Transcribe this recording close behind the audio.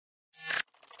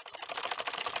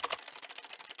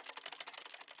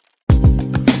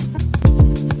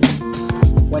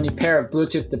pair of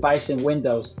Bluetooth device in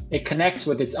Windows. It connects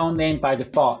with its own name by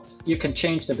default. You can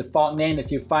change the default name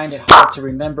if you find it hard to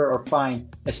remember or find,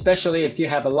 especially if you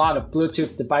have a lot of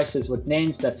Bluetooth devices with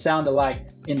names that sound alike.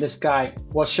 In this guide,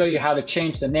 we'll show you how to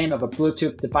change the name of a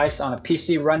Bluetooth device on a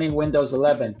PC running Windows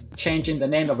 11. Changing the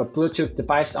name of a Bluetooth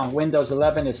device on Windows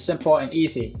 11 is simple and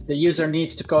easy. The user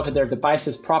needs to go to their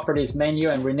device's properties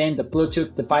menu and rename the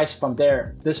Bluetooth device from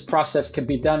there. This process can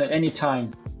be done at any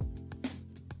time.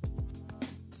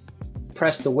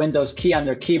 Press the Windows key on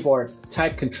your keyboard,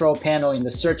 type Control Panel in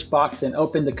the search box and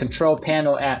open the Control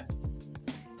Panel app.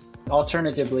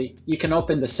 Alternatively, you can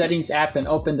open the Settings app and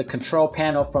open the Control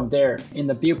Panel from there. In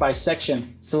the View By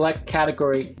section, select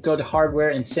Category, go to Hardware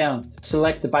and Sound,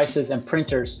 select Devices and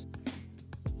Printers.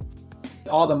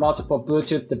 All the multiple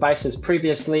Bluetooth devices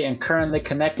previously and currently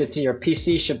connected to your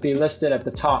PC should be listed at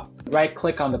the top.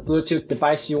 Right-click on the Bluetooth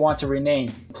device you want to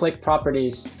rename. Click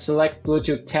Properties, select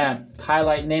Bluetooth tab,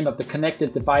 highlight name of the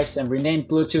connected device and rename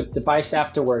Bluetooth device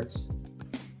afterwards.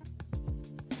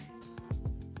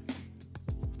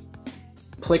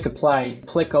 Click Apply,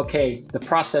 click OK. The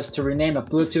process to rename a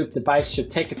Bluetooth device should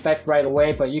take effect right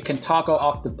away, but you can toggle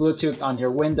off the Bluetooth on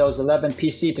your Windows 11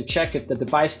 PC to check if the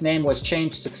device name was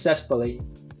changed successfully.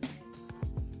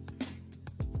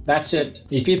 That's it.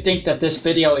 If you think that this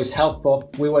video is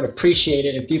helpful, we would appreciate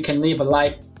it if you can leave a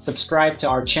like, subscribe to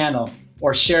our channel,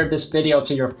 or share this video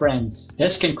to your friends.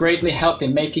 This can greatly help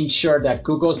in making sure that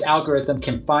Google's algorithm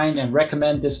can find and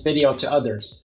recommend this video to others.